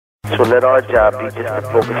So let our job be just to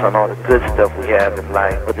focus on all the good stuff we have in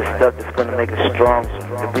life, but the stuff that's going to make us stronger.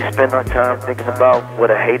 If we spend our time thinking about what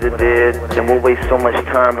a hater did, then we'll waste so much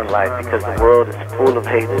time in life because the world is full of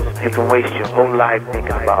haters. You can waste your whole life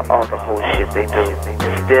thinking about all the whole shit they do.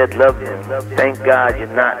 Instead, love them. Thank God you're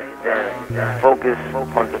not. Focus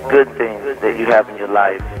on the good things that you have in your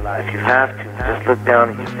life. If you have to, just look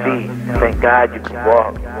down at your feet. Thank God you can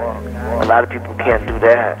walk. A lot of people can't do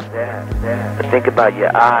that. But think about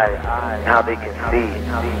your eyes and how they can see.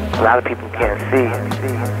 A lot of people can't see.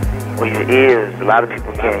 Or your ears, a lot of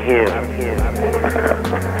people can't hear.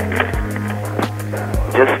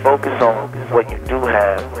 Just focus on what you do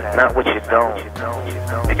have, not what you don't.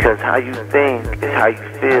 Because how you think is how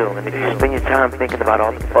you feel. And if you spend your time thinking about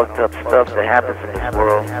all the fucked up stuff that happens in this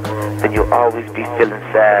world, then you'll always be feeling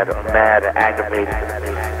sad or mad or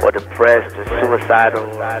aggravated or depressed or suicidal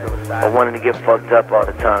or wanting to get fucked up all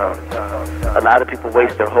the time. A lot of people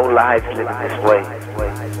waste their whole lives living this way.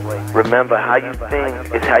 Remember, how you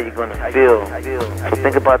think is how you're going to feel. So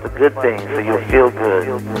think about the good things so you'll feel good.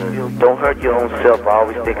 Don't hurt your own self by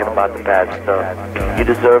always thinking about the bad stuff. You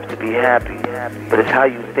deserve to be happy, but it's how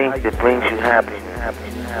you think that brings you happiness.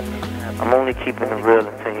 I'm only keeping it real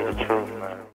and telling you the truth.